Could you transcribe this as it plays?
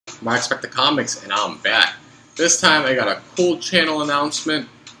Mark Spector Comics, and I'm back. This time I got a cool channel announcement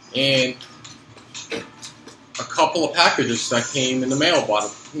and a couple of packages that came in the mail about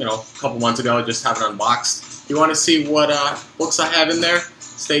a couple months ago. I just haven't unboxed. If you want to see what books I have in there,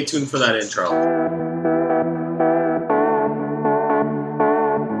 stay tuned for that intro.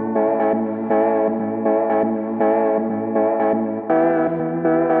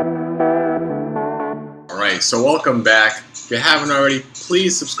 Alright, so welcome back. If you haven't already,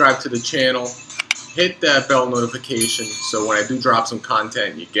 please subscribe to the channel. Hit that bell notification so when I do drop some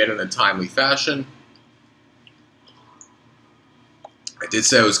content, you get it in a timely fashion. I did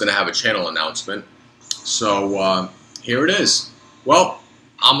say I was going to have a channel announcement, so here it is. Well,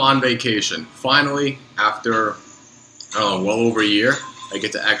 I'm on vacation. Finally, after, I don't know, well over a year, I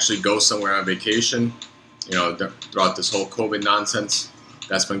get to actually go somewhere on vacation. Throughout this whole COVID nonsense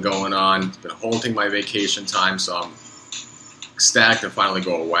that's been going on. It's been halting my vacation time, so I'm ecstatic to finally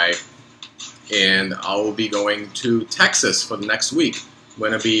go away. And I will be going to Texas for the next week. I'm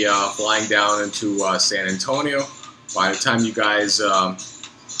going to be flying down into San Antonio. By the time you guys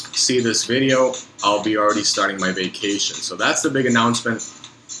see this video, I'll be already starting my vacation. So that's the big announcement.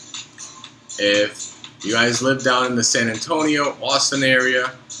 If you guys live down in the San Antonio, Austin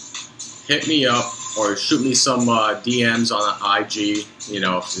area, hit me up or shoot me some DMs on IG.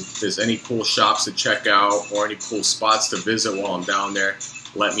 If there's any cool shops to check out or any cool spots to visit while I'm down there,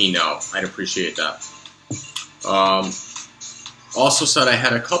 let me know. I'd appreciate that. Also said I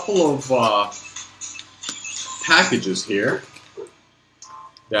had a couple of packages here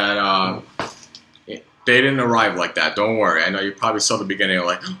that they didn't arrive like that. Don't worry. I know you probably saw the beginning,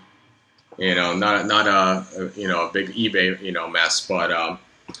 like, not a big eBay mess, but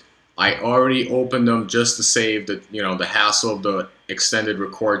I already opened them just to save the hassle of the extended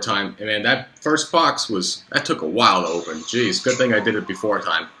record time. And man, that first box that took a while to open. Jeez, good thing I did it before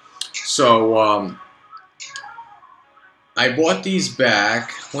time. So I bought these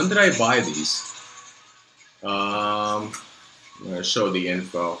back. When did I buy these? I'm gonna show the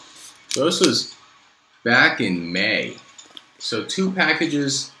info. So this was back in May. So 2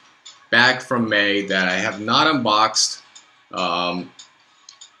 packages back from May that I have not unboxed.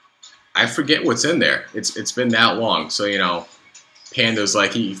 I forget what's in there. It's been that long. So Panda's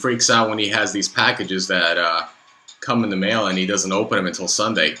like, he freaks out when he has these packages that come in the mail and he doesn't open them until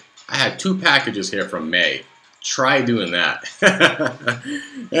Sunday. I had 2 packages here from May. Try doing that.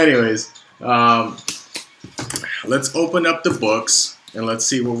 Anyways, let's open up the books and let's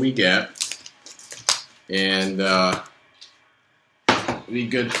see what we get. And be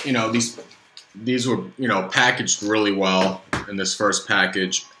good. These were packaged really well in this first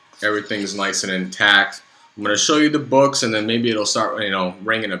package. Everything's nice and intact. I'm going to show you the books, and then maybe it'll start,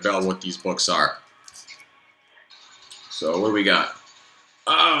 ringing a bell what these books are. So what do we got?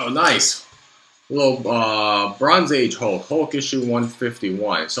 Oh, nice. A little Bronze Age Hulk issue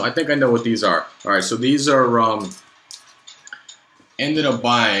 151. So I think I know what these are. All right, so these are, ended up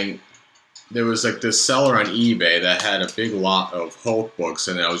buying, there was like this seller on eBay that had a big lot of Hulk books,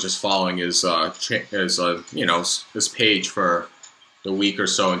 and I was just following his page for the week or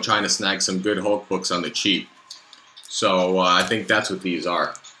so and trying to snag some good Hulk books on the cheap. So I think that's what these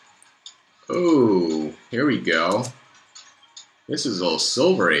are. Oh, here we go. This is a little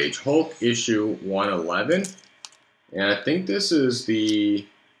Silver Age Hulk issue 111. And I think this is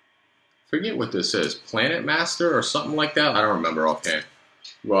forget what this is, Planet Master or something like that. I don't remember offhand.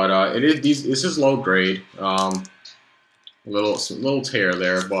 But this is low grade. Little tear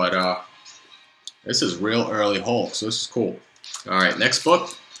there, but this is real early Hulk, so this is cool. Alright, next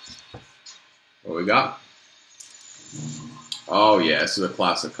book. What we got? Oh yeah, this is a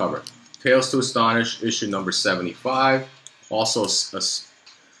classic cover. Tales to Astonish, issue number 75. Also a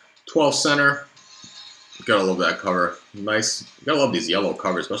 12 center. Gotta love that cover. Nice. Gotta love these yellow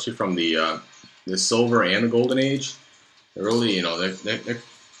covers, especially from the Silver and the Golden Age. They're really, they're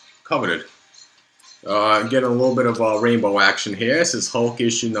coveted. Getting a little bit of rainbow action here. This is Hulk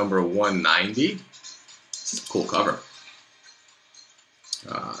issue number 190. This is a cool cover.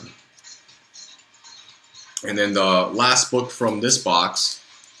 And then the last book from this box,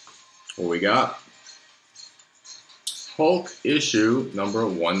 what we got? Hulk issue number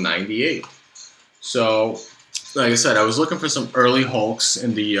 198. So, like I said, I was looking for some early Hulks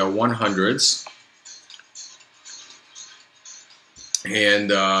in the 100s.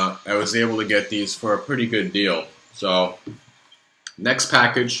 And I was able to get these for a pretty good deal. So, next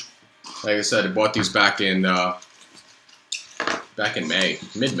package, like I said, I bought these back in May,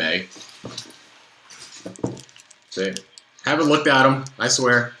 mid-May. See, haven't looked at them, I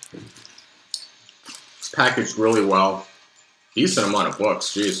swear. It's packaged really well. decent amount of books,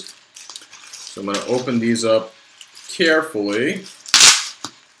 jeez. So I'm going to open these up carefully.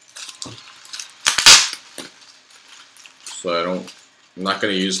 So I'm not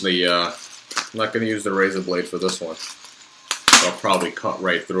going to use the razor blade for this one. I'll probably cut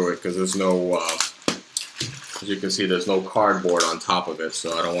right through it because there's no, as you can see, there's no cardboard on top of it,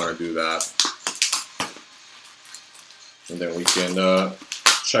 so I don't want to do that. And then we can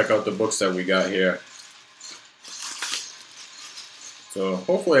check out the books that we got here. So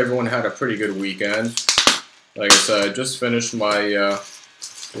hopefully everyone had a pretty good weekend. Like I said, I just finished my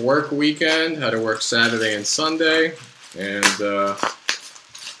work weekend. Had to work Saturday and Sunday, and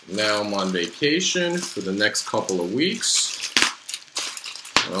now I'm on vacation for the next couple of weeks.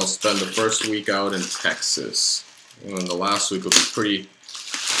 And I'll spend the first week out in Texas. And the last week will be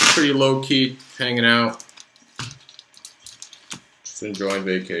pretty low-key, hanging out. Just enjoying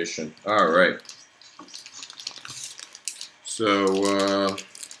vacation. Alright. So,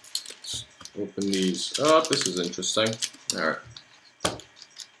 let's open these up. This is interesting. Alright.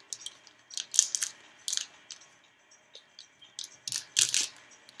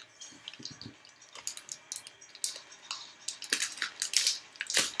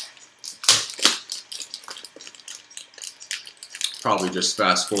 Probably just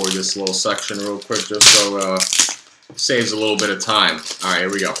fast forward this little section real quick just so it saves a little bit of time. Alright,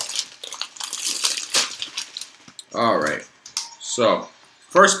 here we go. Alright, so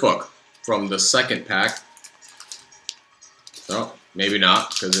first book from the second pack. Oh, maybe not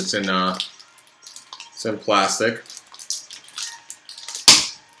because it's in plastic.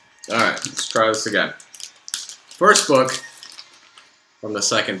 Alright, let's try this again. First book from the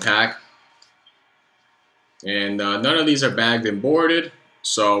second pack. And none of these are bagged and boarded,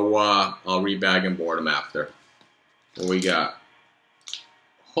 so I'll rebag and board them after. What we got?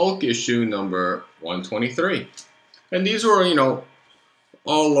 Hulk issue number 123. And these were, you know,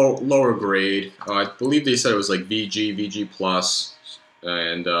 all lower grade. I believe they said it was like VG, VG plus,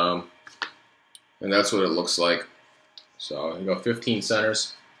 and that's what it looks like. So you got 15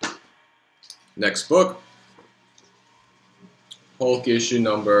 centers. Next book, Hulk issue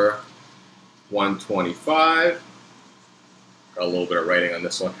number 125. Got a little bit of writing on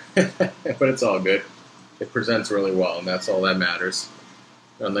this one, but it's all good. It presents really well, and that's all that matters.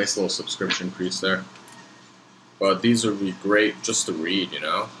 Got a nice little subscription crease there. But these would be great just to read, you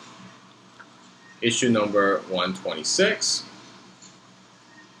know. Issue number 126.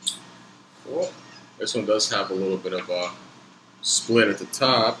 Cool. This one does have a little bit of a split at the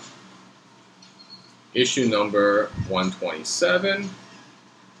top. Issue number 127.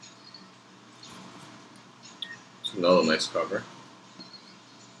 Another nice cover.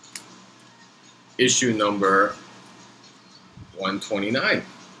 Issue number 129.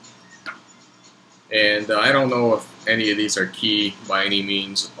 And I don't know if any of these are key by any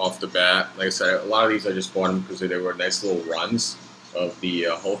means off the bat. Like I said, a lot of these I just bought them because they were nice little runs of the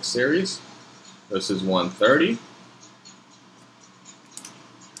Hulk series. This is 130.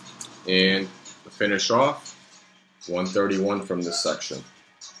 And to finish off, 131 from this section.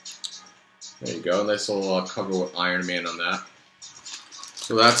 There you go, nice little cover with Iron Man on that.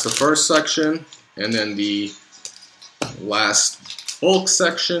 So that's the first section, and then the last Hulk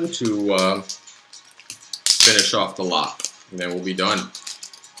section to finish off the lot, and then we'll be done.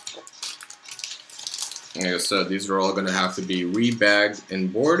 Like I said, these are all going to have to be rebagged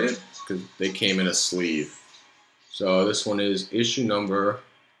and boarded because they came in a sleeve. So this one is issue number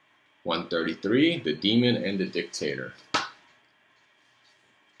 133, The Demon and the Dictator.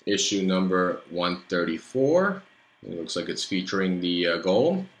 Issue number 134. It looks like it's featuring the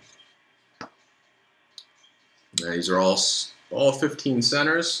gold. Now, these are all 15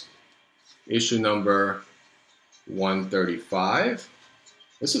 centers. Issue number 135.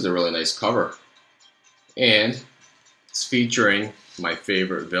 This is a really nice cover. And it's featuring my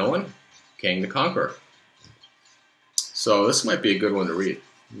favorite villain, Kang the Conqueror. So this might be a good one to read.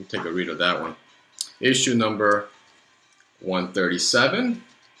 Let me take a read of that one. Issue number 137.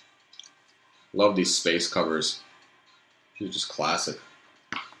 Love these space covers. They're just classic.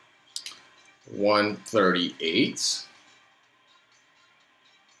 138.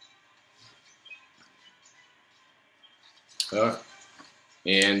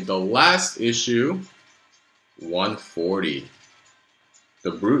 And the last issue, 140.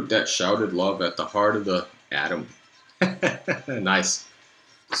 The brute that shouted love at the heart of the atom. Nice.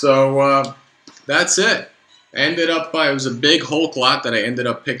 So that's it. Ended up, it was a big Hulk lot that I ended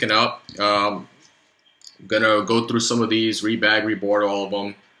up picking up. I'm gonna go through some of these, rebag, reboard all of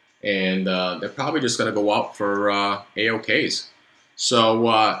them, and they're probably just gonna go out for AOKs.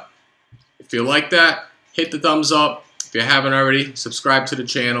 So if you like that, hit the thumbs up, If you haven't already, subscribe to the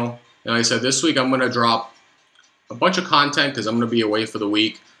channel. And like I said, this week I'm going to drop a bunch of content because I'm going to be away for the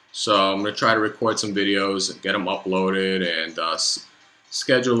week. So I'm going to try to record some videos, get them uploaded, and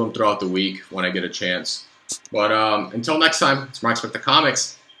schedule them throughout the week when I get a chance. But until next time, it's Marks with the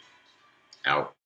Comics. Out.